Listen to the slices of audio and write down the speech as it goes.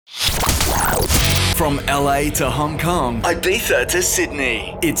From LA to Hong Kong, Ibiza to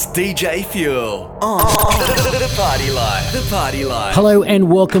Sydney, it's DJ Fuel on The Party Life. The Party Life. Hello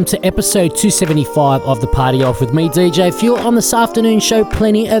and welcome to episode 275 of The Party Off with me, DJ Fuel. On this afternoon show,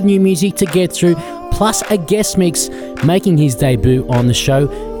 plenty of new music to get through, plus a guest mix making his debut on the show,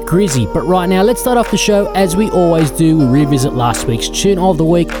 Grizzy. But right now, let's start off the show as we always do. We revisit last week's tune of the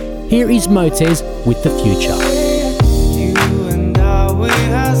week. Here is Motez with The Future. You and I, we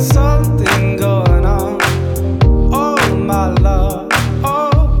had something going on. Oh my love,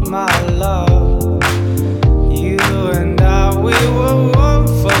 oh my love. You and I, we were one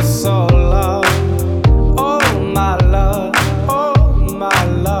for so long. Oh my love, oh my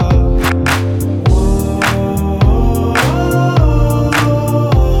love.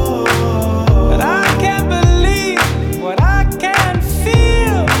 But I can't believe what I can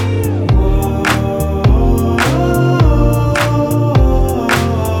feel.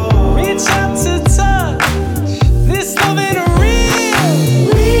 Reach out to touch, this love ain't real.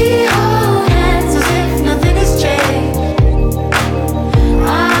 We hold hands as if nothing has changed. I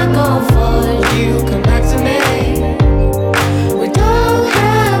go forward, you come back to me. We don't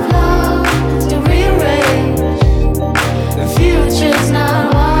have love to rearrange. The future's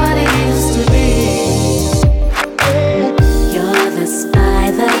not what it used to be. You're the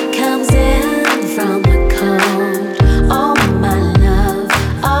spy that comes in from the cold. Oh my love,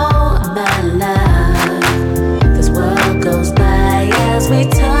 oh my love. This world goes by as we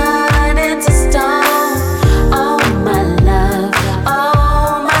turn into stone. Oh my love,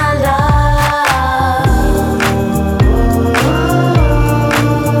 oh my love.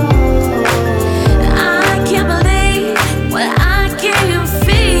 I can't believe what I can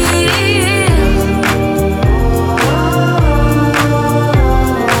feel.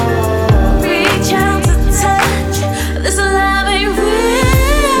 Reach out to touch, this love ain't real.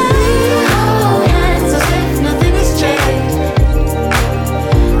 We hold hands as if nothing has changed.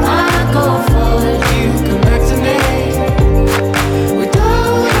 I go forward, you come back to me. We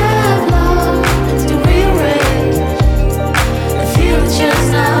don't have love to rearrange. The future's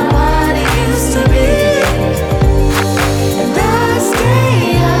not what it used to be. And I stay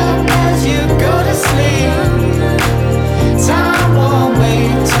up as you go to sleep. Time won't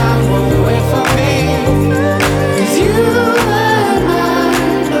wait, time won't wait for me. 'Cause you are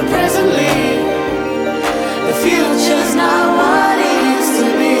mine, but presently the future's not what it used to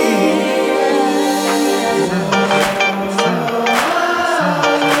be.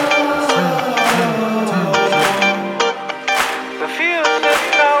 The future's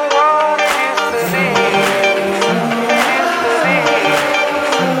not what it used to be.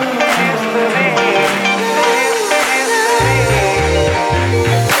 It used to be.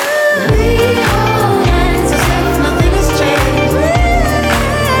 We hold hands as if nothing has changed.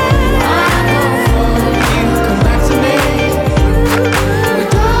 I go forward, you come back to me. We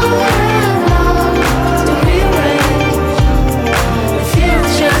don't have love to rearrange. The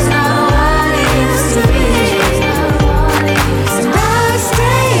future's not what it used to be. And I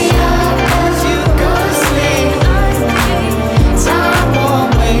stay up as you go to sleep. Time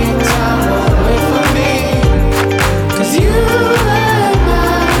won't wait for me. 'Cause you are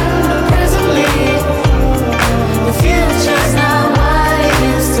mine, but presently the future's not what it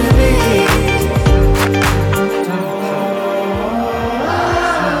used to be.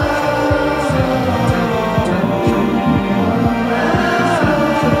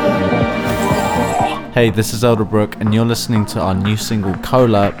 Hey, this is Elderbrook, and you're listening to our new single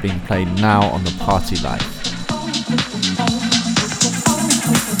Cola being played now on The Party Life.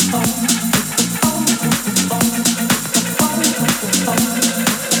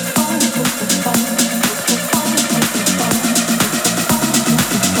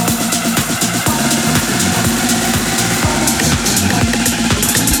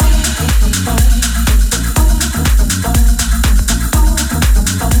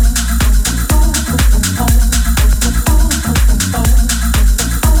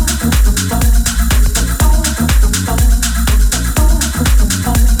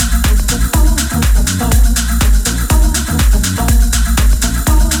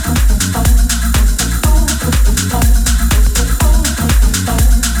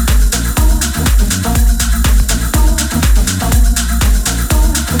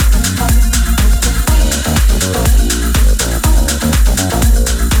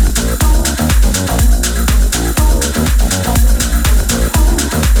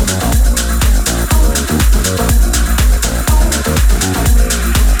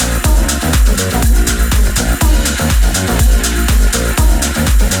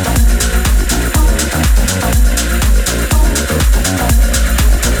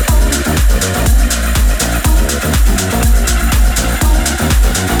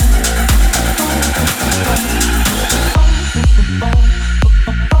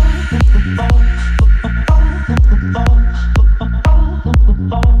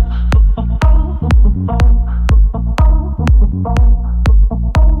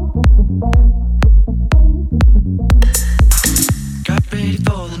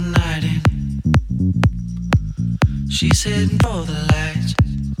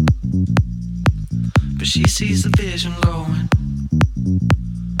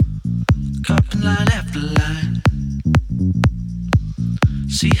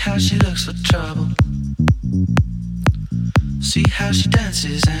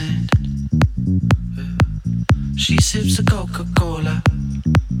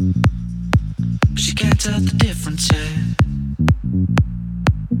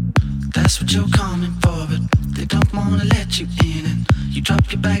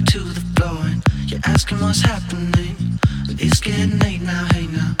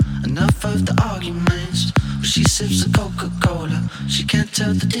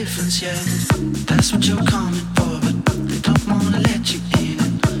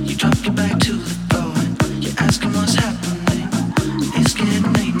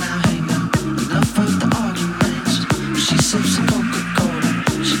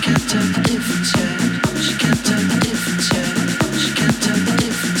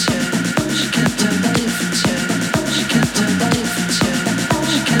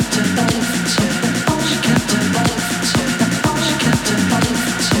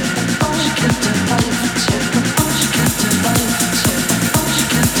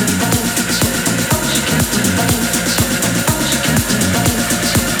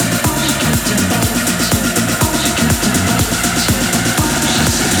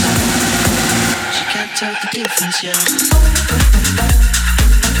 She can't tell the difference yet.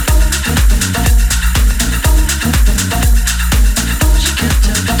 She can't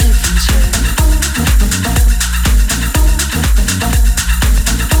tell the difference yet.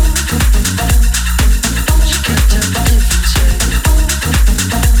 She can't tell the difference yet. She can't tell the difference yet.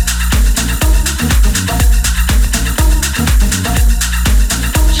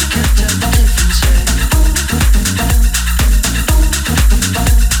 She can't tell the difference yet.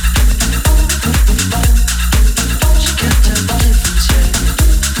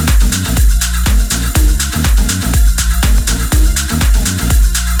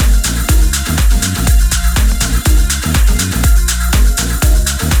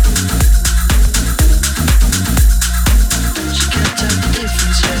 She can't tell the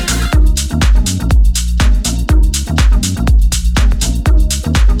difference yet.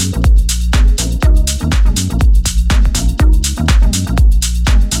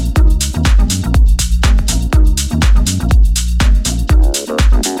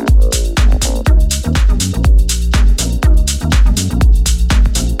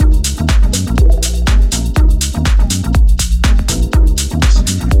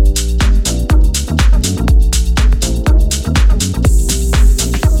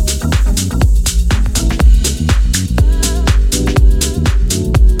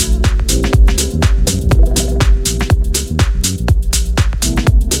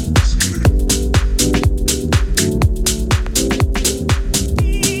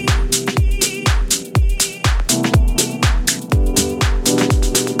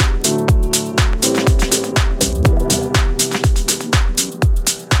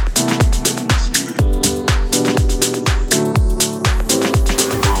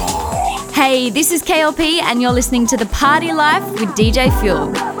 Hey, this is KLP and you're listening to The Party Life with DJ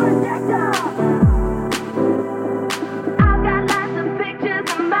Fuel.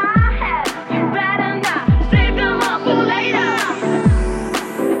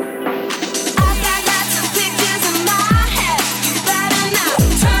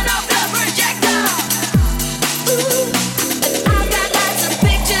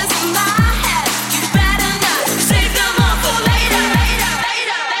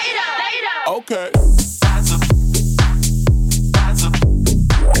 Okay.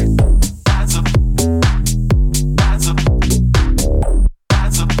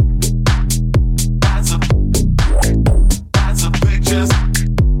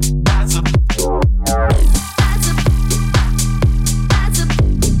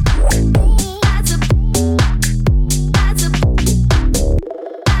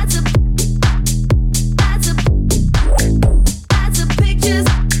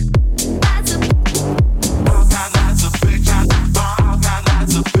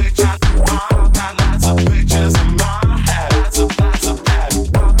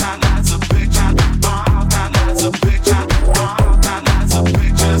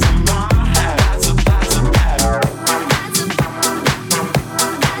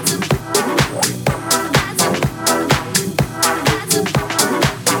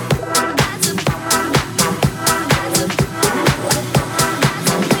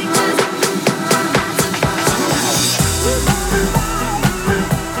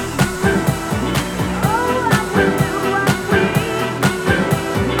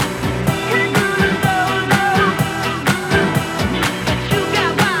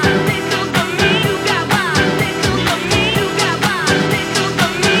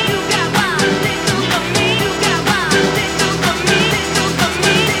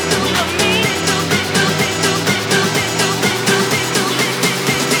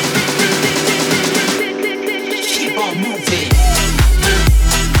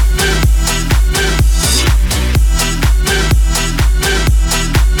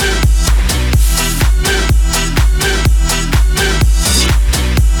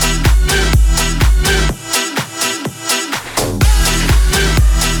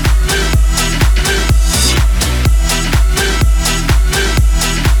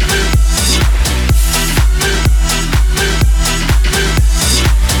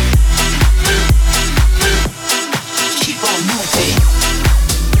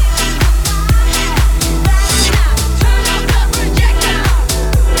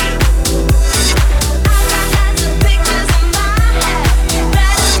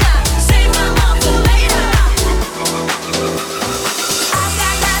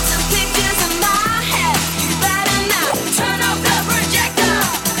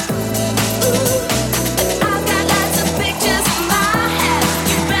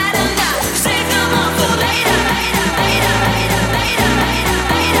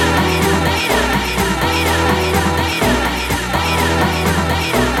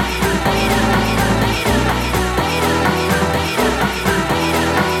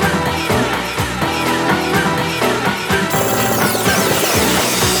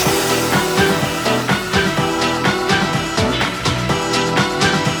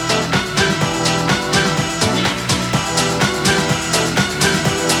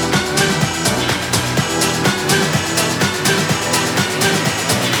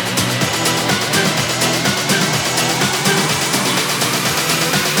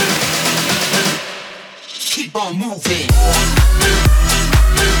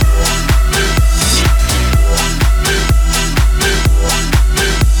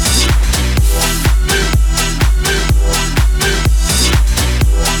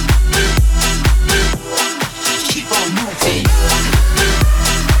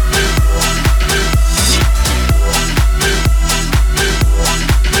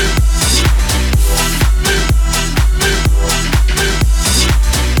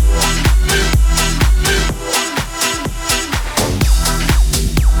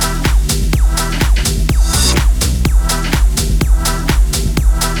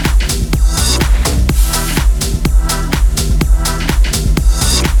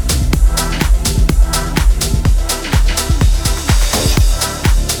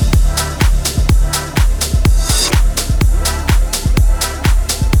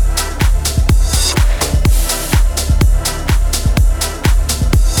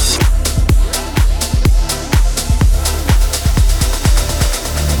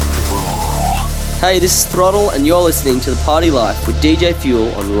 Hey, this is Throttle, and you're listening to The Party Life with DJ Fuel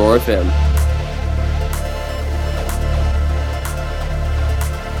on Raw FM.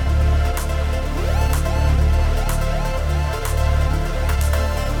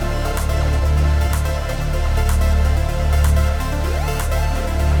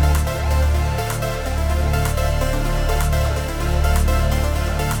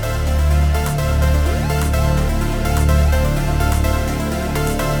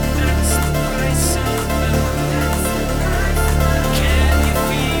 Can you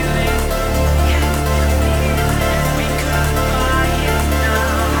feel it?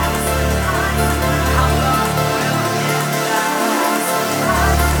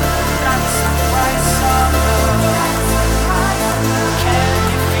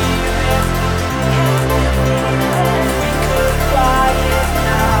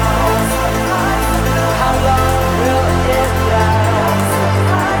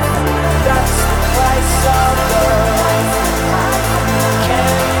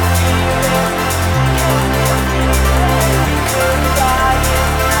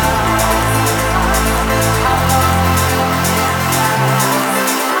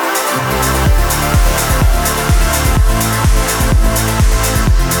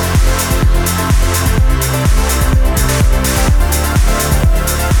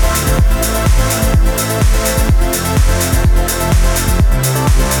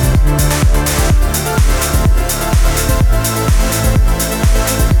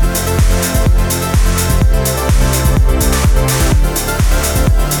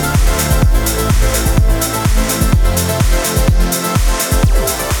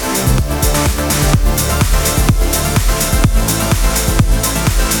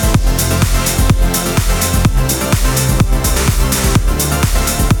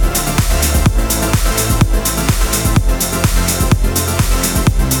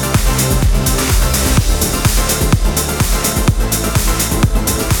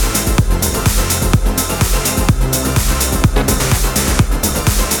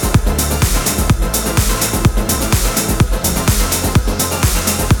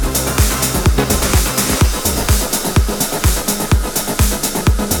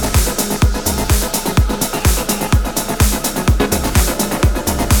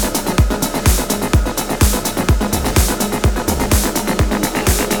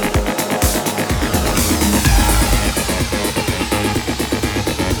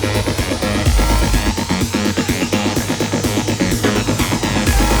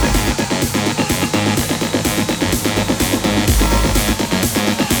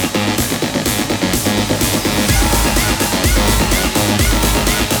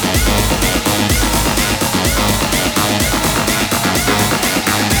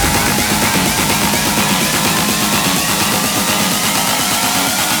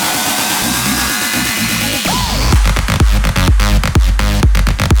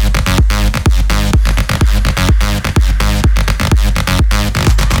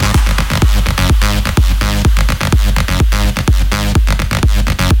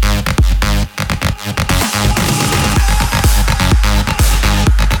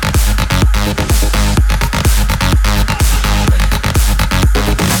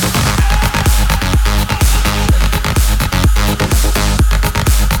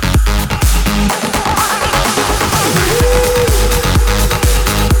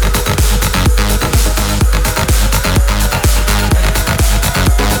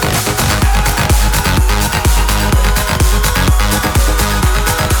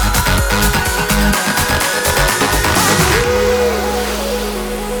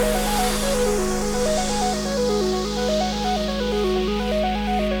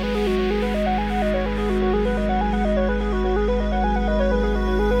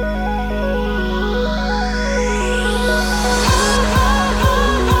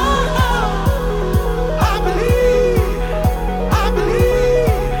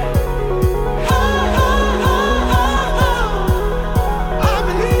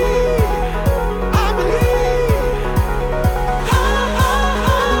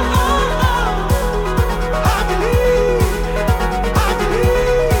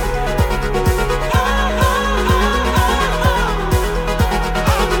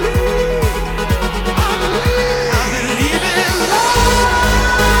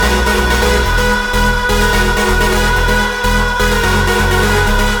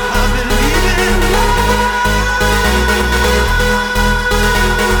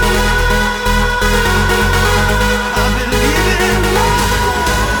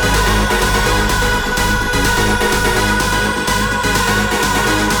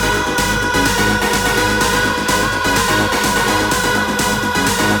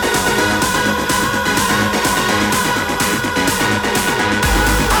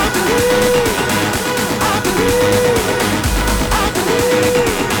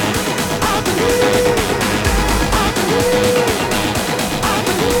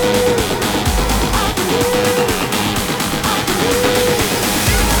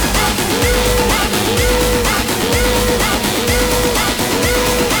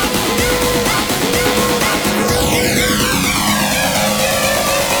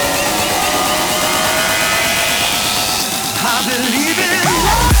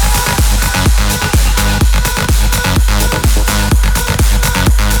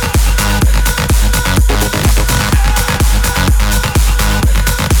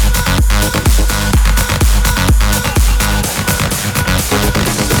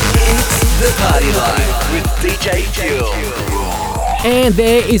 And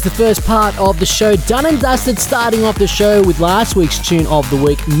there is the first part of the show done and dusted, starting off the show with last week's tune of the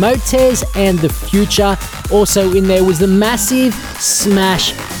week, Motez and The Future. Also in there was the massive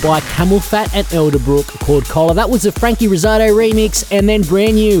smash by Camel Fat and Elderbrook called Collar. That was a Frankie Rosado remix, and then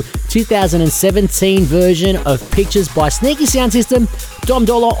brand new 2017 version of Pictures by Sneaky Sound System, Dom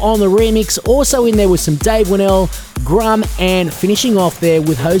Dollar on the remix. Also in there was some Dave Winnell, Grum, and finishing off there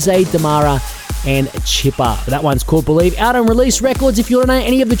with Jose Damara and Chipper. That one's called Believe, out on Release Records. If you want to know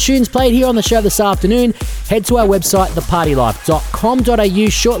any of the tunes played here on the show this afternoon, head to our website, thepartylife.com.au,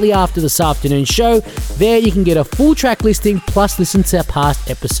 shortly after this afternoon show. There you can get a full track listing, plus listen to past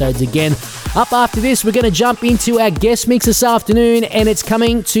episodes again. Up after this, we're going to jump into our guest mix this afternoon, and it's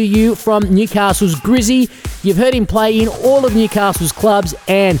coming to you from Newcastle's Grizzy. You've heard him play in all of Newcastle's clubs,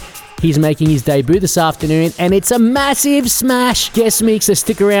 and he's making his debut this afternoon, and it's a massive smash guest mix, so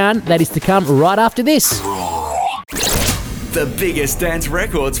stick around. That is to come right after this. The biggest dance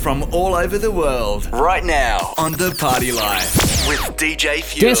records from all over the world, right now on The Party Life with DJ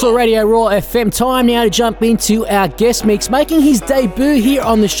Fuel. Dancehall Radio Raw FM, time now to jump into our guest mix. Making his debut here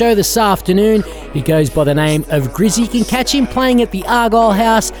on the show this afternoon, he goes by the name of Grizzy. You can catch him playing at the Argyle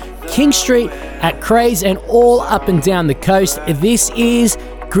House, King Street, at Craze, and all up and down the coast. This is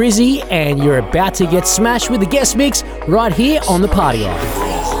Grizzy, and you're about to get smashed with the guest mix right here on The Party Life.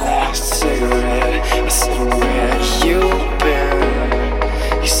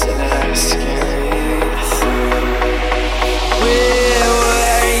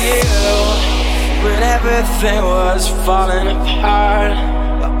 Everything was falling apart,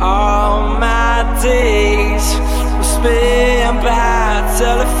 but all my days were spent by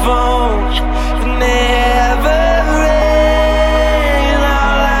telephone. It never rained.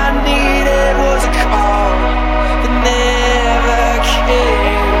 All I needed was a call that never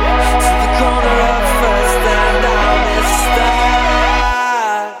came. To the corner of First and down this star.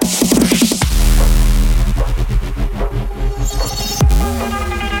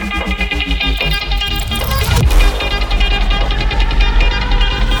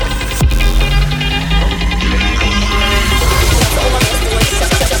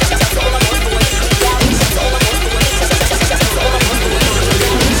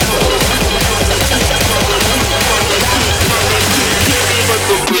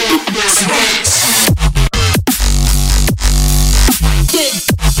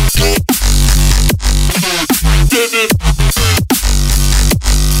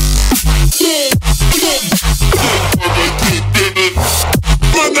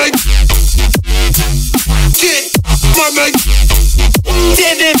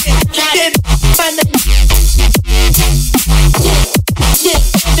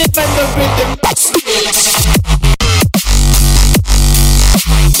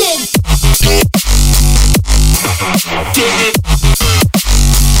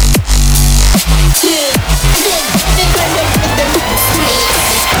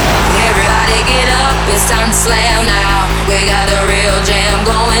 Slam now, we got the real jam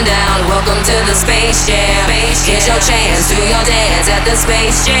going down. Welcome to the Space Jam. Here's your chance, do your dance at the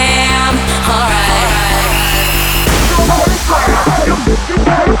Space Jam. Alright.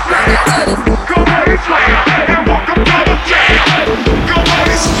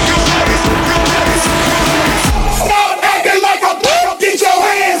 Stop acting like a bitch, get your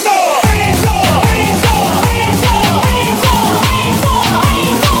hands up.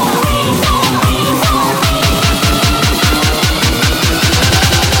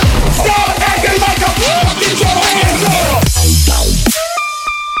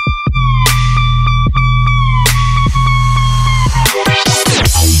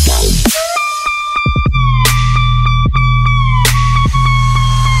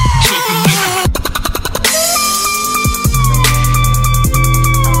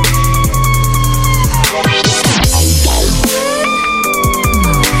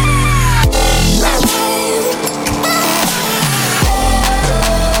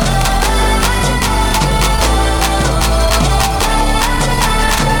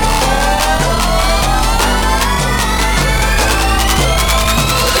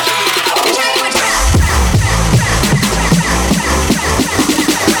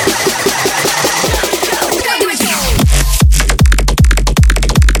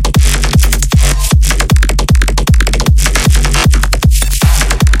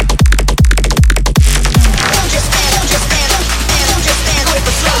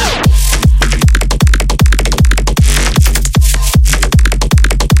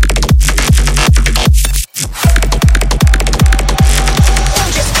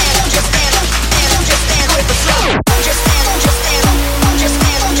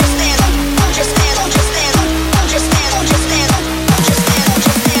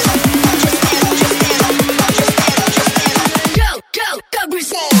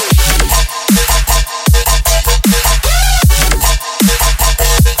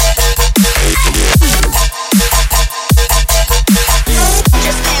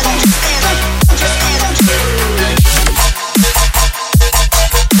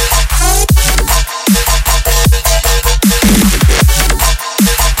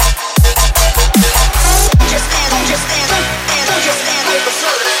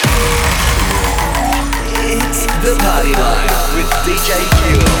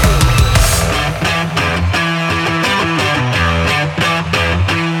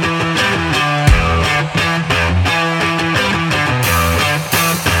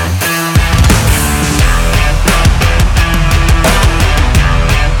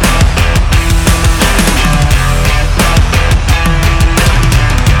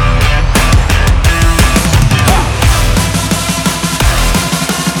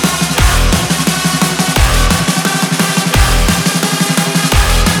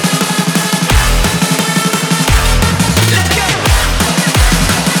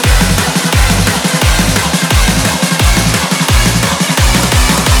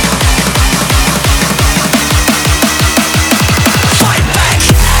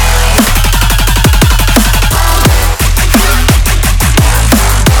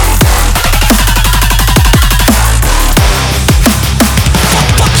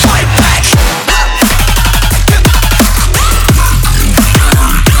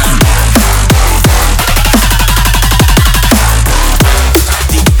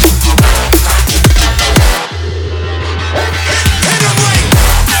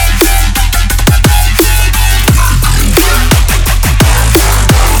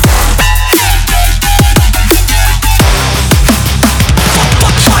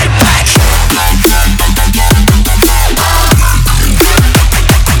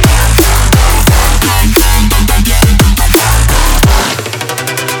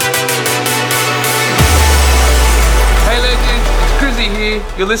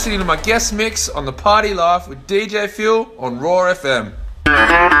 You're listening to my guest mix on The Party Life with DJ Fuel on Raw FM.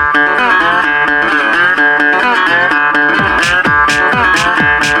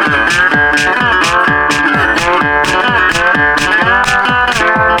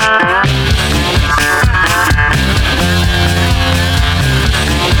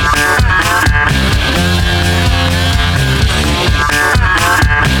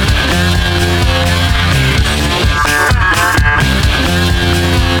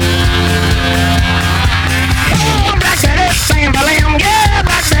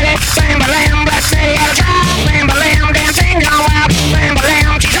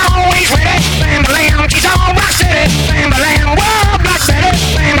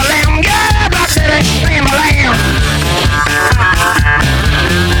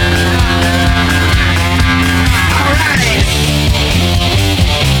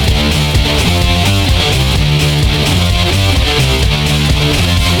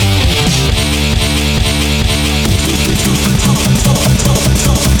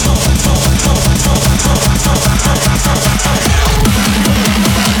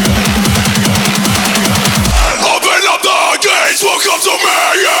 Welcome to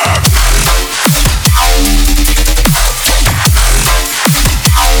Mayhem!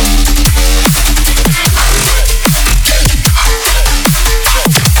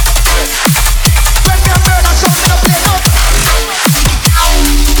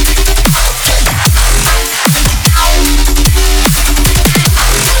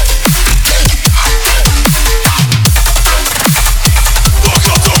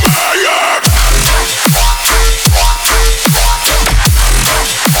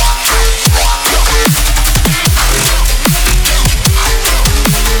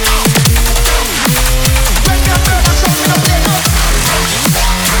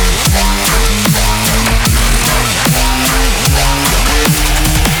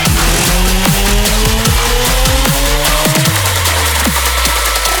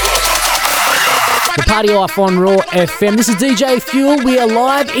 Party Life on Raw FM. This is DJ Fuel. We are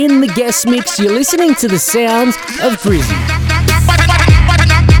live in the guest mix. You're listening to the sounds of Grizzy.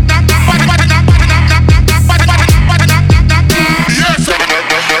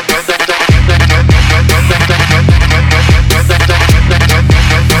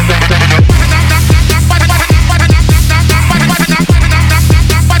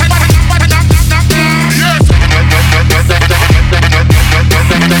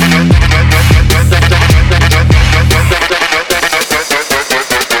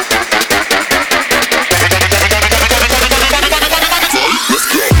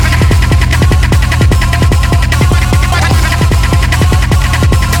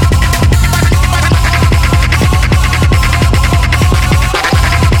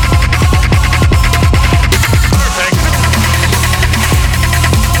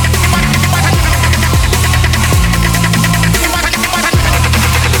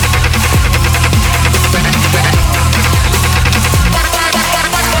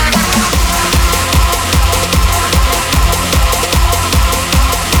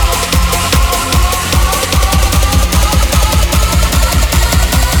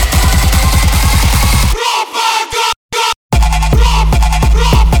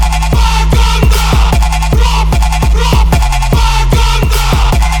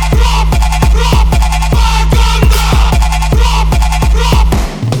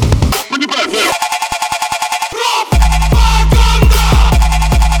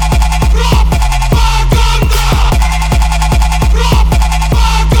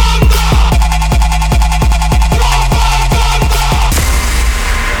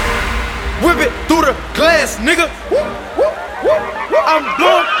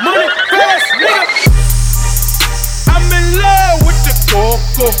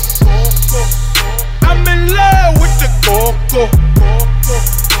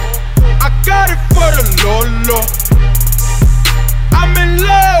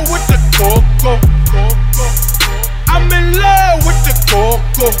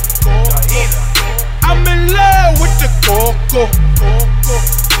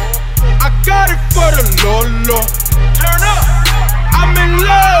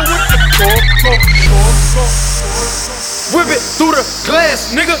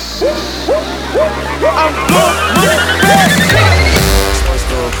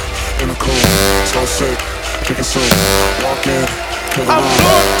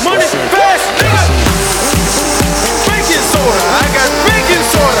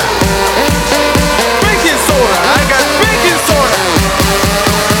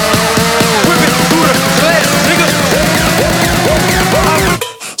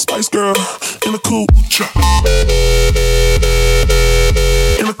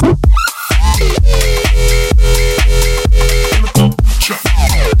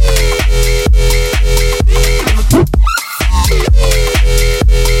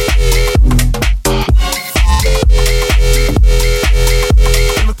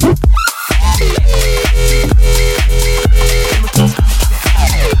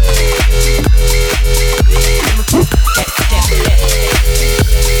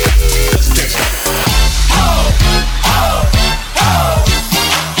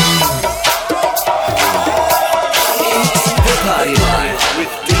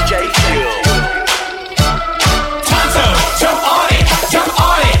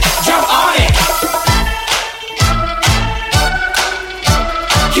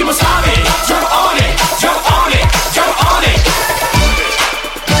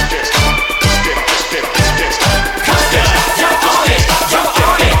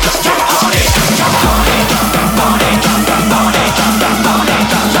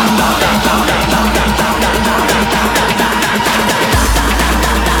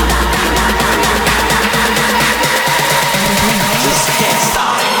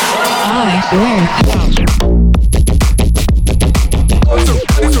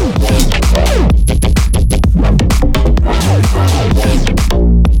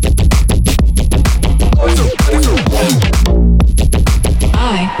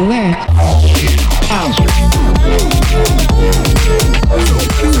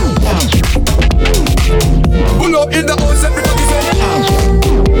 Pull up in the house, everybody say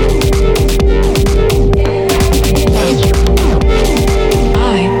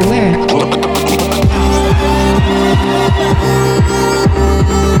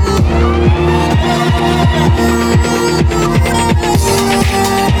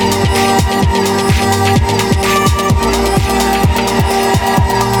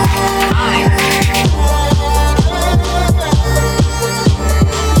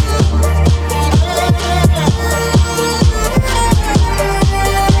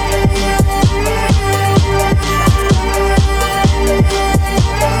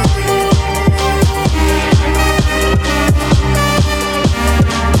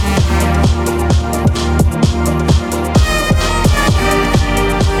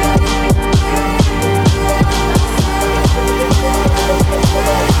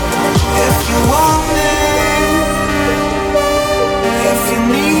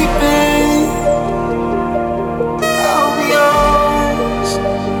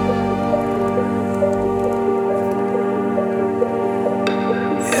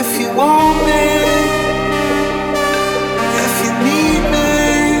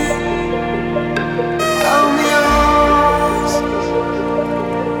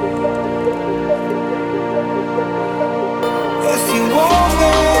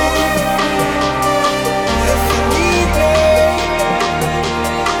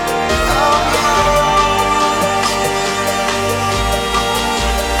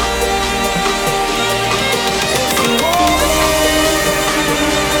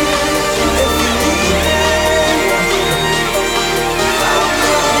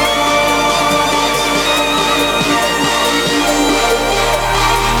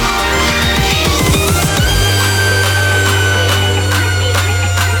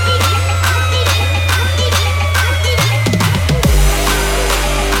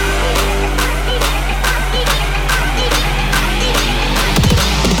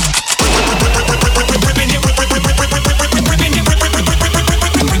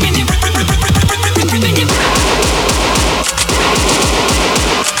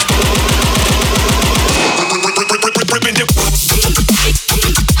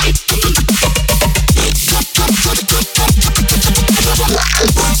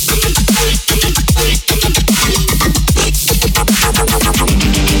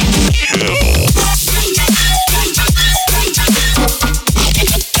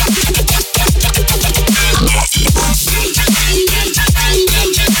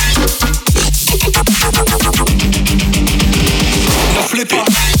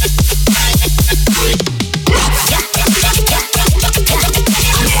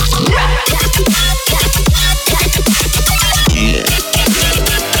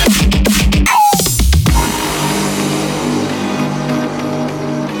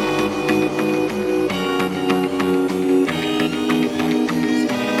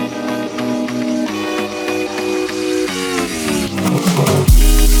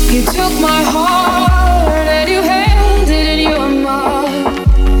You took my heart and you held it in your mouth.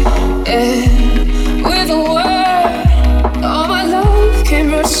 And with a word, all my love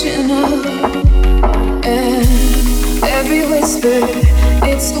came rushing up. And every whisper,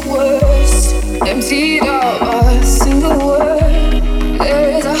 it's the worst. Emptied out a single word.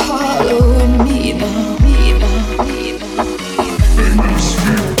 There is a hollow in me now, me now, me now, me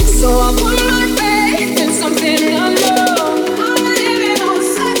now. So I'm putting my faith in something unknown.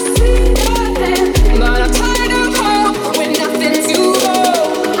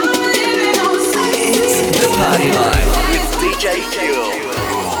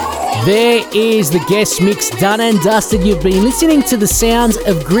 There is the guest mix done and dusted. You've been listening to the sounds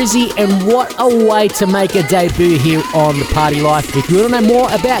of Grizzy, and what a way to make a debut here on The Party Life. If you want to know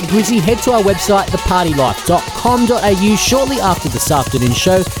more about Grizzy, head to our website, thepartylife.com.au, shortly after this afternoon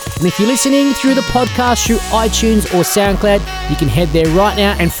show. And if you're listening through the podcast through iTunes or SoundCloud, you can head there right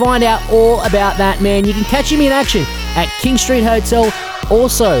now and find out all about that, man. You can catch him in action at King Street Hotel,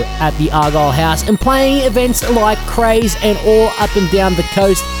 also at the Argyle House, and playing events like Craze and all up and down the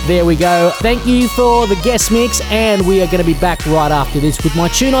coast. There we go. Thank you for the guest mix, and we are going to be back right after this with my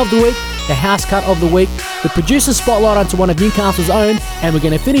tune of the week, the house cut of the week, the producer spotlight onto one of Newcastle's own, and we're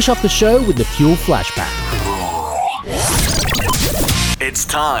going to finish off the show with the Fuel Flashback. It's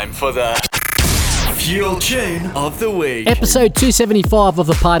time for the Fuel Tune of the Week. Episode 275 of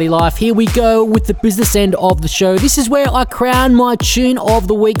The Party Life. Here we go with the business end of the show. This is where I crown my tune of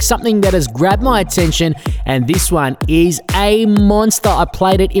the week, something that has grabbed my attention, and this one is a monster. I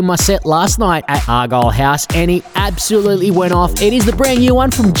played it in my set last night at Argyle House, and it absolutely went off. It is the brand new one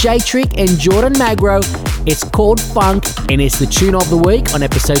from J-Trick and Jordan Magro. It's called Funk, and it's the tune of the week on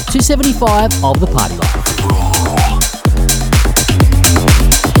episode 275 of The Party Life.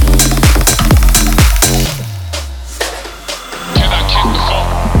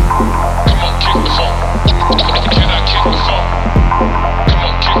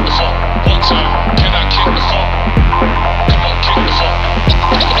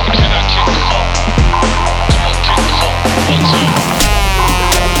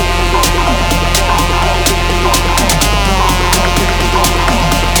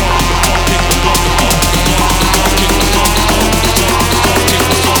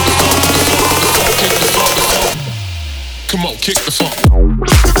 Come on, kick the funk.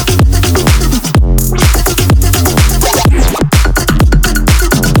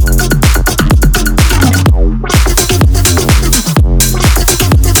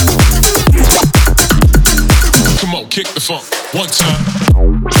 Come on, kick the funk. One time.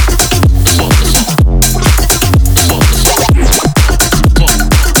 The funk, the funk. The funk, the funk. Funk.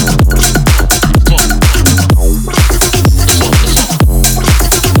 Funk. The funk, the funk.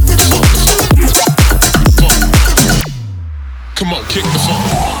 The funk, the funk. Funk. Come on, kick the funk.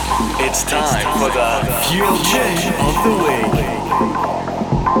 It's time for the Fuel Tune of the Week.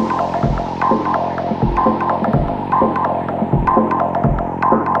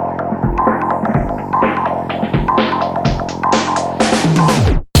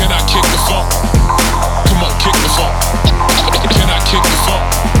 Can I kick the funk? Come on, kick the funk. Can I kick the funk? Come on, kick the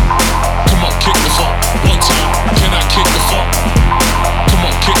funk. One time. Can I kick the funk? Come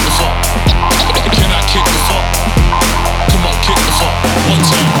on, kick the funk. Can I kick the funk? Come on, kick the funk. One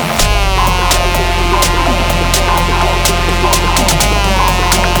time.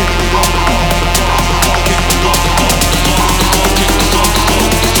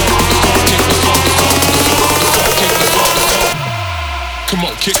 Come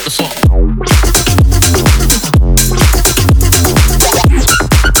on, kick the funk.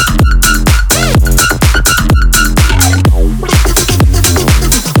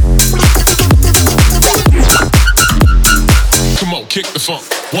 Come on, kick the funk.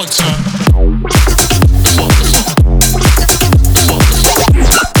 One time. The funk, the funk. The funk, the funk.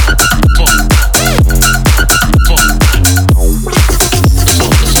 Funk. Funk. The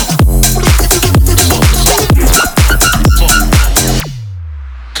funk, the funk. The funk, the funk. Funk.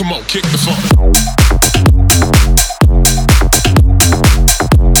 Come on, kick the funk.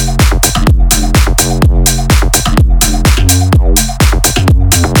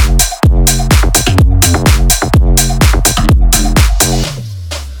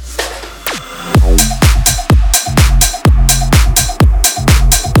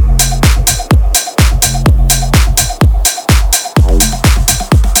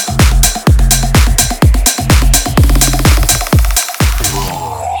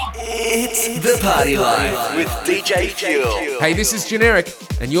 The Party Life with DJ Fuel. Hey, this is Generic,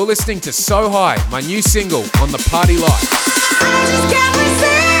 and you're listening to So High, my new single on The Party Life. Can't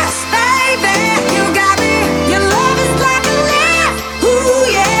resist, baby. You got me. Your love is like a laugh. Ooh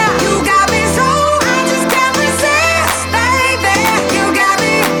yeah, you got me so. I just can't resist, baby. You got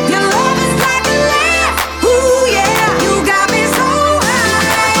me. Your love is like a laugh. Ooh yeah, you got me so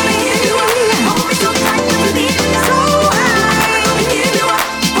high. Give you up, hold me so tight, believe me so high. Give you up,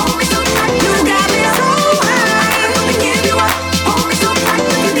 hold me so tight, you got me so high. Give you up, hold me so tight,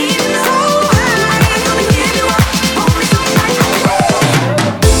 believe me so high. Give you up, hold me so tight.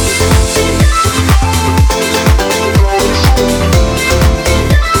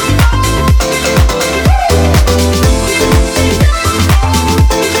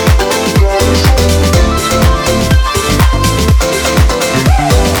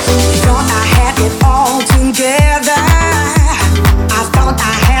 Thought I had it all together. I thought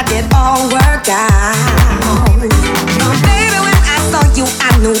I had it all worked out. But baby, when I saw you,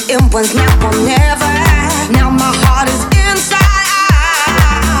 I knew it was now or never. Now my heart is inside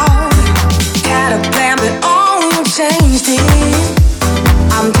out. Had a plan, but all changed it.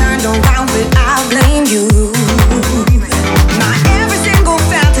 I'm turned around, but I blame you. My every single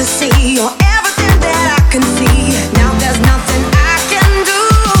fantasy, or everything that I can see. Now there's nothing I can do.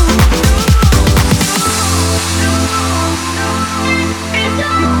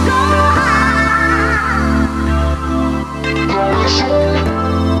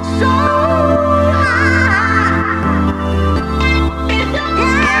 So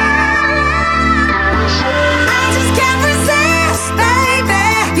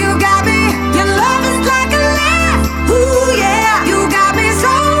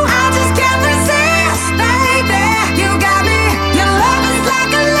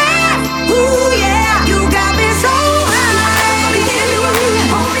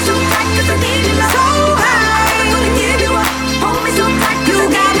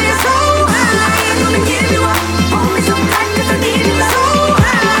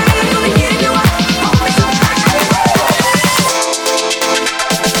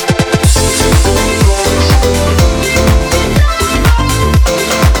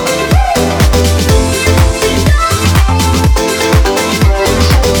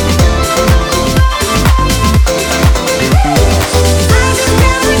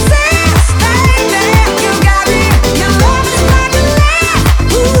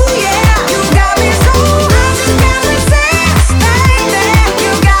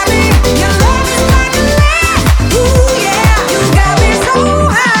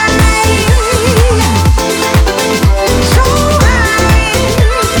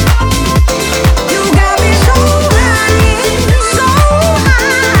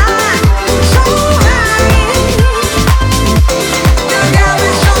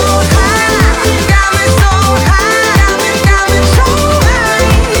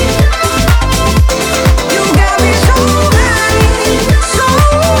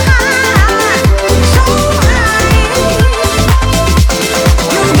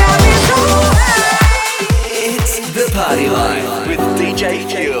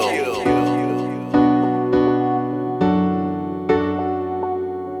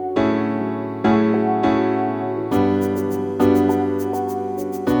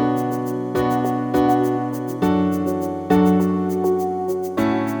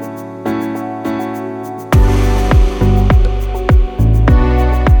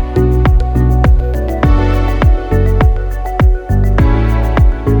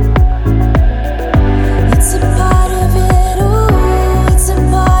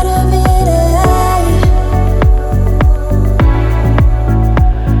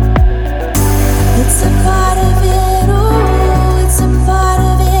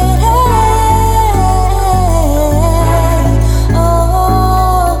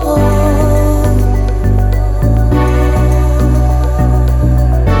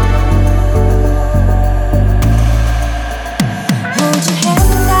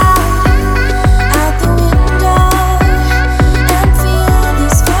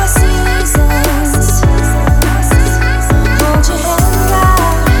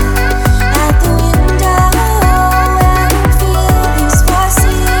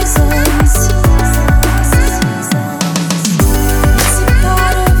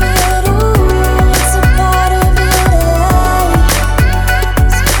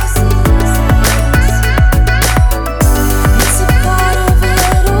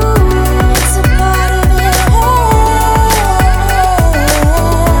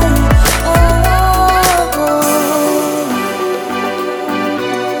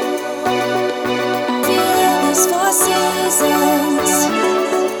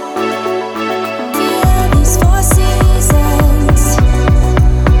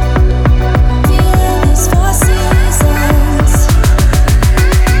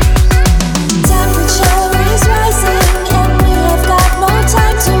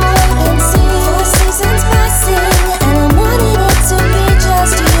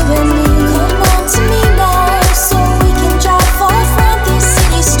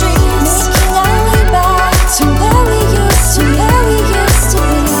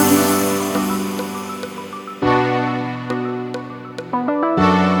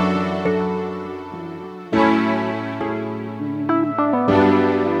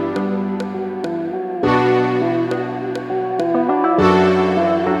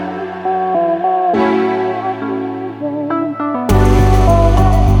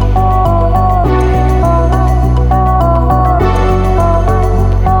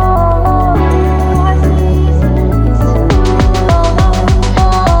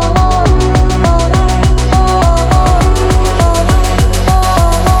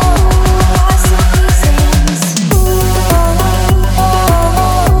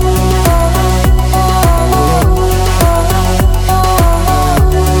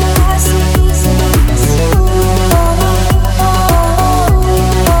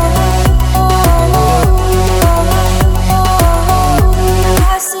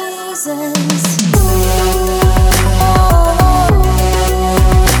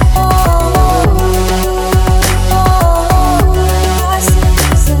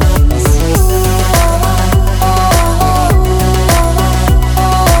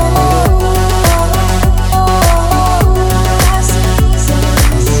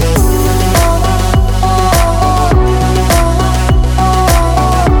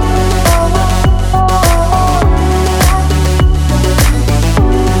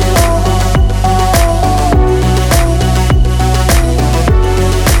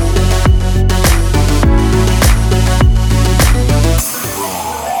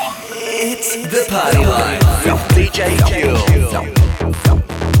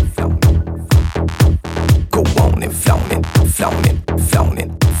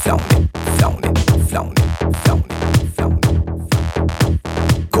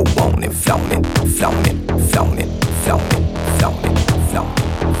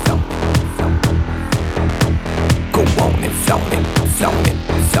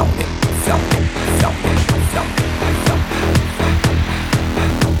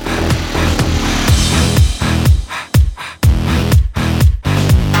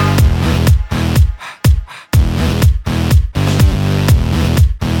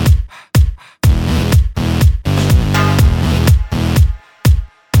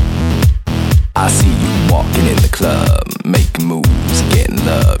club, making moves, getting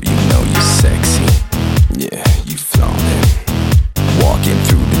love. You know you're sexy, yeah, you flaunting. Walking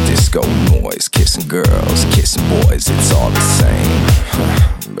through the disco noise, kissing girls, kissing boys, it's all the same.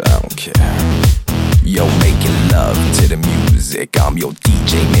 But I don't care. Yo, making love to the music. I'm your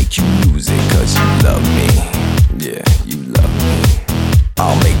DJ, make you lose it, cause you love me. Yeah, you love me.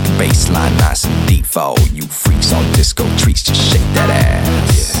 I'll make the bass line nice and deep for you freaks on disco treats. Just shake that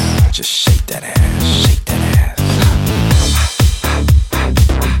ass. Yeah, just shake that ass, shake that ass.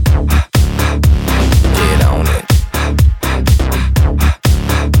 Get on it.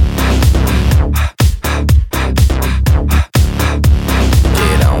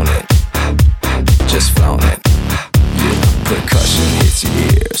 Get on it. Just flaunt it. Yeah, percussion hits your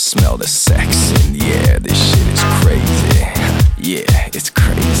ear. Smell the sex in the air. This shit is crazy. Yeah, it's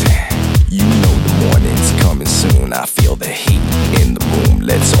crazy. You know the morning's coming soon. I feel the heat in the room.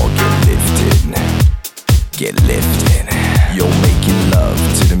 Let's all get lifted. Get lifted. You're making love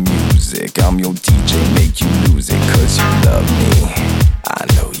to the music. I'm your DJ, make you lose it, cause you love me. I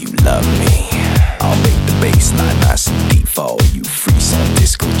know you love me. I'll make the bass line nice and deep for all you freaks on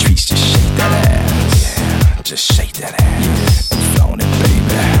disco treats. Just shake that ass. Yeah, just shake that ass. And flaunt it,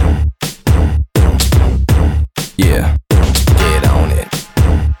 baby. Yeah. Get on it.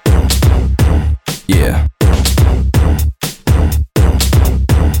 Yeah.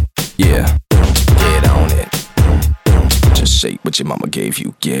 Yeah. Get on it. Just shake what your mama gave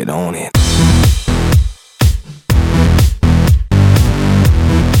you. Get on it.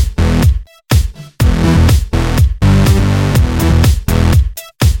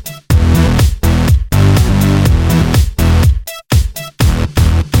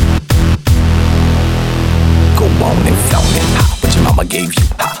 Gave you,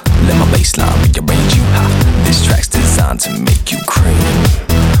 ha. Let my bassline rearrange you, ha. This track's designed to make you cream.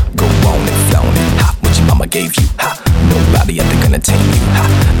 Go on and flaunt it, ha. What your mama gave you, ha. Nobody ever gonna tame you, ha.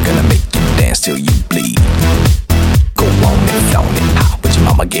 Gonna make you dance till you bleed. Go on and flaunt it, ha. What your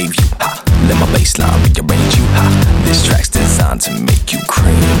mama gave you, ha. Let my bassline rearrange you, ha. This track's designed to make you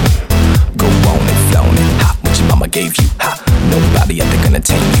cream. Go on and flaunt it, ha. What your mama gave you, ha. Nobody ever gonna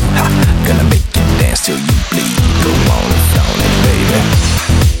tame you, ha. Gonna make you dance till you bleed. Go on and flaunt it, baby.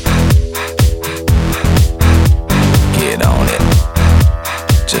 Get on it.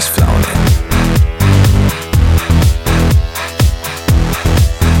 Just flaunt it.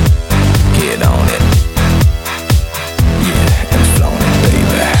 Get on it. Yeah, and flaunt it,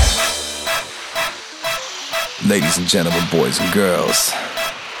 baby. Ladies and gentlemen, boys and girls,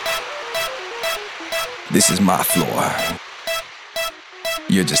 this is my floor.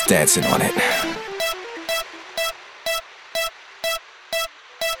 You're just dancing on it.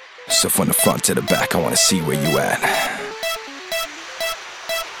 So from the front to the back, I wanna see where you at.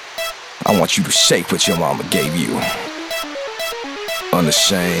 I want you to shake what your mama gave you.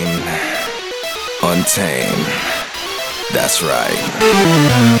 Unashamed, untamed. That's right.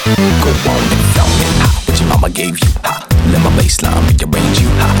 Go on and flaunt it, ha. What your mama gave you, ha. Let my bassline rearrange you,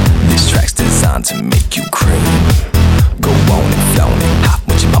 ha. This track's designed to make you cream. Go on and flaunt it, ha.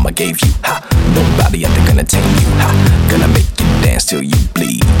 What your mama gave you, ha. Nobody ever gonna tame you, ha. Gonna make you dance till you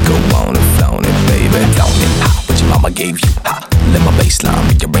bleed. Go on and flaunt it, baby. Flaunt it, ha. What your mama gave you, ha. Let my bassline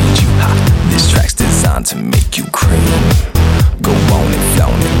rearrange you, ha. This track's designed to make you cream. Go on and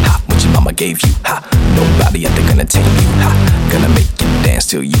flaunt it, ha. What your mama gave you, ha. Nobody ever gonna tame you, ha. Gonna make you dance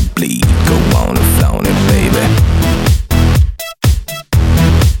till you bleed. Go on and flaunt it, baby.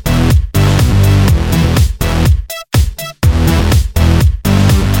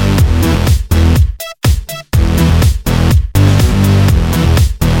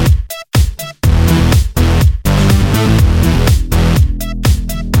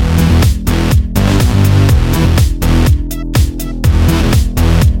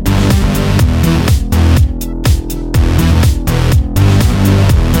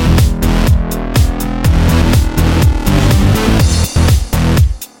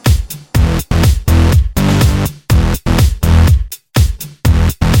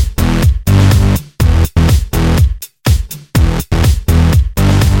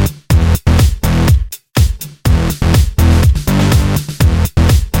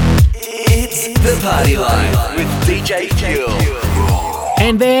 Party Life with DJ Fuel.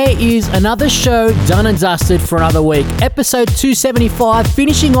 And there is another show done and dusted for another week. Episode 275,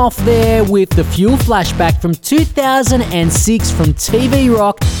 finishing off there with the Fuel flashback from 2006 from TV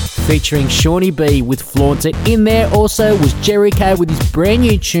Rock, featuring Shawnee B with Flaunt It. In there also was Jerry Kay with his brand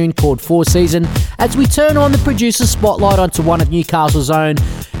new tune called Four Season, as we turn on the producer spotlight onto one of Newcastle's own,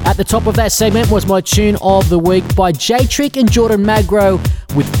 At the top of that segment was my tune of the week by J-Trick and Jordan Magro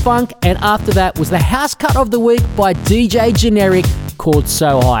with Funk, and after that was the house cut of the week by DJ Generic called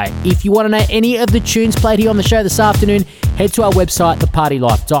So High. If you want to know any of the tunes played here on the show this afternoon, head to our website,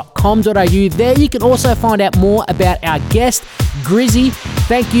 thepartylife.com.au. There you can also find out more about our guest, Grizzy.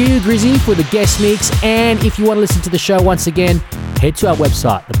 Thank you, Grizzy, for the guest mix. And if you want to listen to the show once again, head to our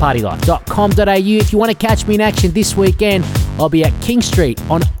website, thepartylife.com.au. If you want to catch me in action this weekend, I'll be at King Street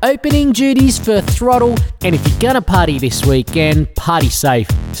on opening duties for Throttle. And if you're going to party this weekend, party safe.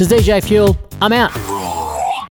 This is DJ Fuel. I'm out.